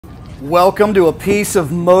Welcome to a piece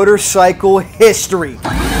of motorcycle history.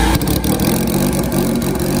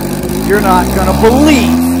 You're not gonna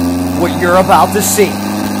believe what you're about to see.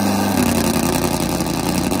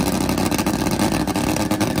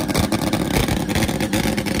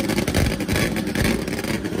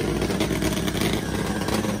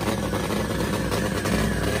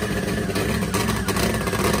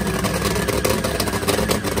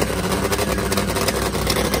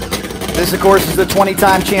 This, of course, is the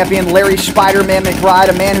 20-time champion Larry Spiderman McBride,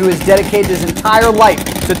 a man who has dedicated his entire life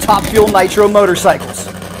to top fuel nitro motorcycles.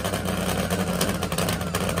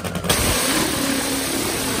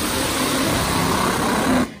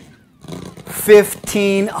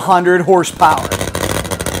 $1,500 horsepower.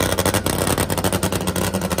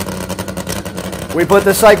 We put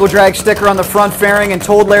the Cycle Drag sticker on the front fairing and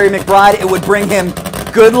told Larry McBride it would bring him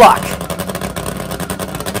good luck.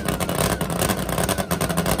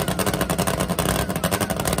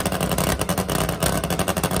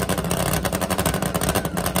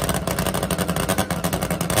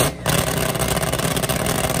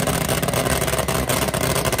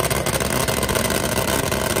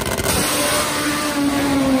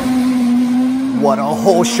 What a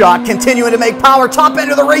whole shot, continuing to make power, top end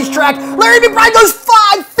of the racetrack. Larry McBride goes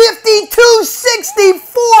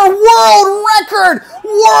 5:52.64, world record.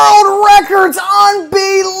 World records,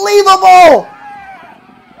 unbelievable.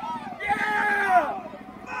 Yeah!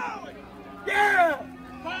 Yeah!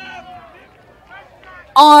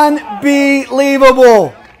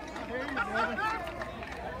 Unbelievable.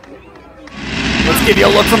 Let's give you a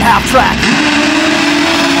look from half track.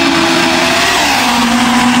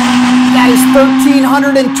 That is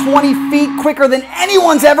 1,320 feet quicker than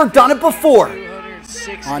anyone's ever done it before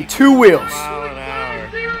on two wheels.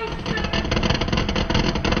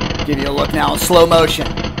 Give you a look now in slow motion.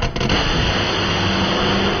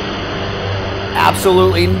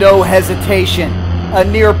 Absolutely no hesitation. A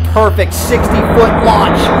near perfect 60-foot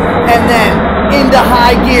launch and then into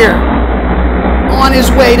high gear. On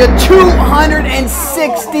his way to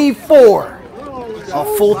 264. A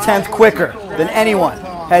full tenth quicker than anyone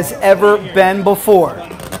has ever been before.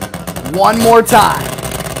 One more time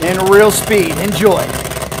in real speed. Enjoy.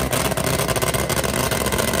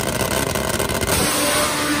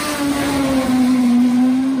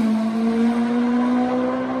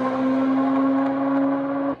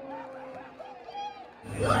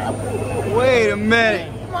 Wait a minute.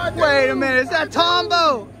 Wait a minute. Is that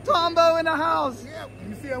Tombo? Tombo in the house. Yeah,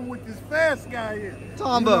 you see I'm with this fast guy here.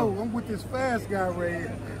 Tombo. You know, I'm with this fast guy right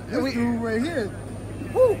here. This dude right here.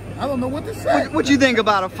 Whew, I don't know what to say. What you think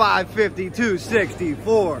about a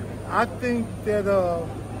 5:52.64? I think that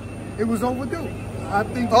it was overdue. I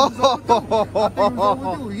think it was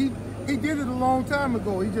overdue. He did it a long time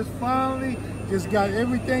ago. He just finally just got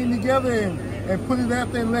everything together and put it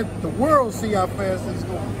out there and let the world see how fast it's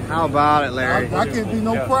going. How about it, Larry? I can't be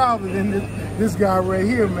no prouder than this guy right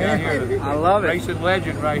here, man. I love it. Racing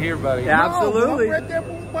legend right here, buddy. Yeah, absolutely. No, I'm right there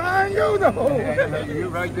behind you, though. Yeah, you're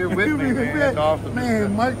right there with me, man. That's awesome.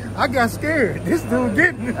 Man, I got scared. This dude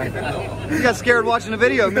didn't. You got scared watching the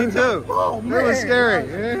video. Me too. Oh, man. It was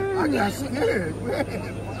scary. I got scared,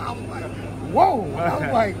 man. I was like, whoa. I was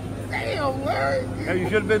like, damn, Larry. Yeah, you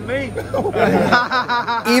should have been me.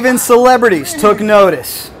 Even celebrities took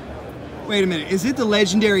notice. Wait a minute, is it the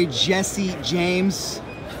legendary Jesse James?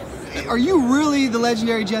 Are you really the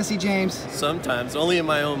legendary Jesse James? Sometimes, only in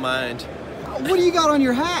my own mind. What do you got on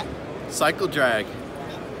your hat? Cycle drag.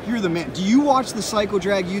 You're the man. Do you watch the Cycle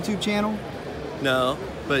Drag YouTube channel? No,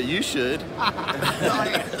 but you should.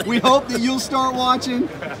 We hope that you'll start watching,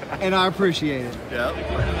 and I appreciate it. Yep.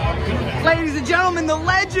 Ladies and gentlemen, the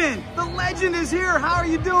legend! The legend is here. How are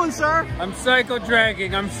you doing, sir? I'm cycle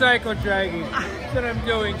dragging. I'm cycle dragging. That's what I'm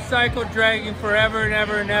doing. Cycle dragging forever and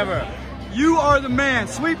ever and ever. You are the man.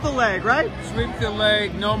 Sweep the leg, right? Sweep the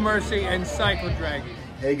leg, no mercy, and cycle dragging.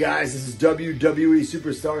 Hey guys, this is WWE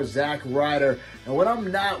superstar Zack Ryder, and when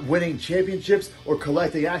I'm not winning championships or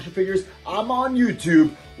collecting action figures, I'm on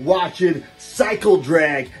YouTube watching Cycle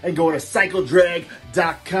Drag and going to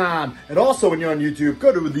cycledrag.com. And also when you're on YouTube,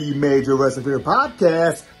 go to the Major Wrestling Figure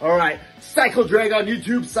Podcast. All right, Cycle Drag on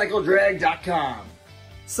YouTube, cycledrag.com.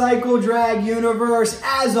 Cycle Drag Universe,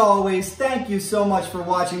 as always, thank you so much for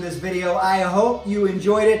watching this video. I hope you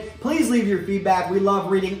enjoyed it. Please leave your feedback. We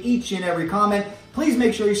love reading each and every comment. Please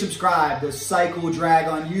make sure you subscribe to Cycle Drag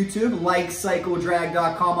on YouTube, like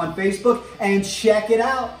cycledrag.com on Facebook, and check it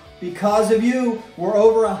out. Because of you, we're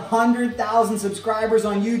over 100,000 subscribers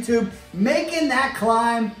on YouTube, making that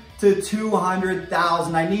climb to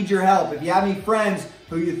 200,000. I need your help. If you have any friends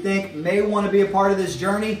who you think may want to be a part of this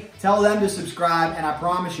journey, tell them to subscribe, and I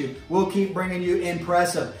promise you, we'll keep bringing you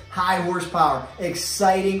impressive, high horsepower,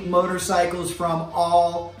 exciting motorcycles from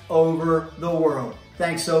all over the world.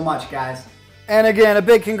 Thanks so much, guys. And again, a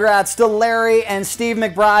big congrats to Larry and Steve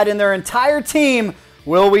McBride and their entire team.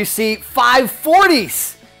 Will we see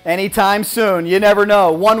 540s anytime soon? You never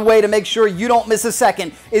know. One way to make sure you don't miss a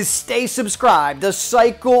second is stay subscribed to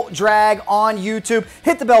Cycle Drag on YouTube.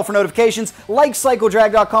 Hit the bell for notifications, like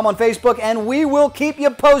CycleDrag.com on Facebook, and we will keep you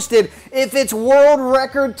posted. If it's world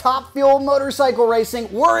record top fuel motorcycle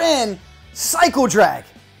racing, we're in. Cycle Drag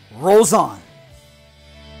rolls on.